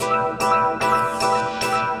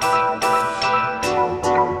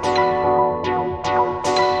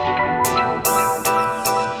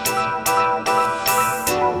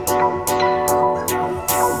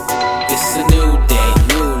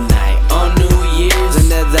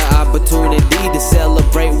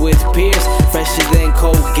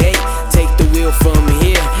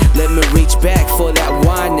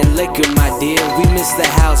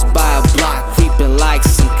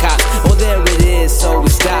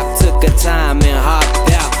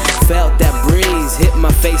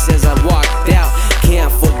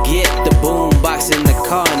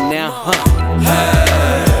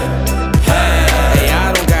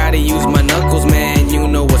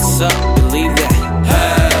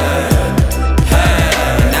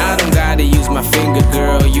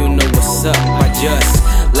just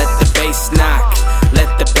let the bass knock,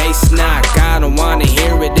 let the bass knock. I don't wanna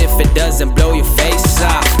hear it if it doesn't blow your face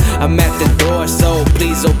off. I'm at the door, so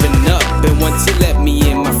please open up. And once you let me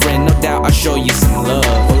in, my friend, no doubt I'll show you some love.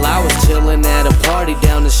 Well, I was chilling at a party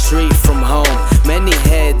down the street from home. Many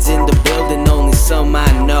heads in the building, only some I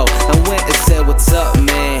know. I went and said, what's up,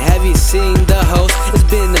 man? Have you seen the host? It's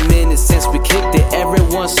been a minute since we kicked it,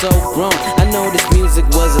 everyone's so grown. I know this music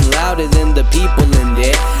wasn't louder than the people in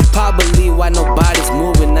there. Probably why nobody's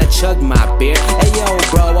moving, I chug my beer. Hey yo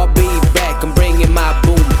bro, I'll be back, I'm bringing my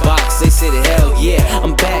boom box. They said hell yeah,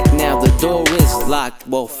 I'm back now, the door is locked.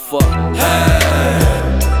 Well fuck.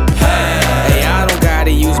 Hey, I don't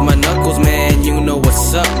gotta use my knuckles, man, you know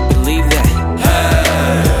what's up, believe that.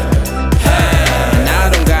 And I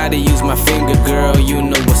don't gotta use my finger, girl, you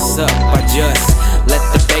know what's up. I just let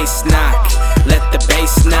the bass knock, let the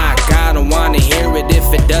bass knock. I don't wanna hear it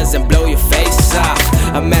if it doesn't blow your face off.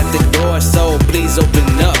 I'm at the door, so please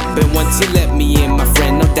open up. And once you let me in, my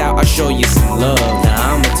friend, no doubt I'll show you some love.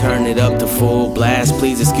 Now I'ma turn it up to full blast.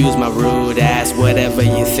 Please excuse my rude ass. Whatever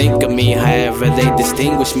you think of me, however they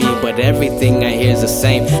distinguish me, but everything I hear's the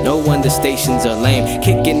same. No wonder stations are lame,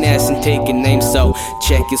 kicking ass and taking names. So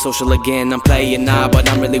check your social again. I'm playing now, but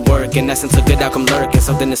I'm really working. That sense of good outcome lurking.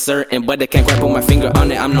 Something is certain, but I can't quite put my finger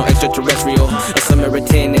on it. I'm no extraterrestrial, a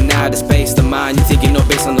Samaritan in outer space. The mind you think you know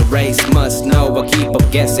based on the race. Must know, I'll keep up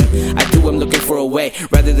guessing. I do, I'm looking for a way,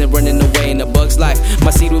 rather than running away in a bug's life. My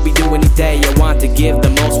seed will be due any day. I want to give the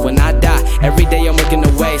most when I die. Every day I'm working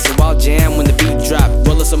away, so I'll jam when the beat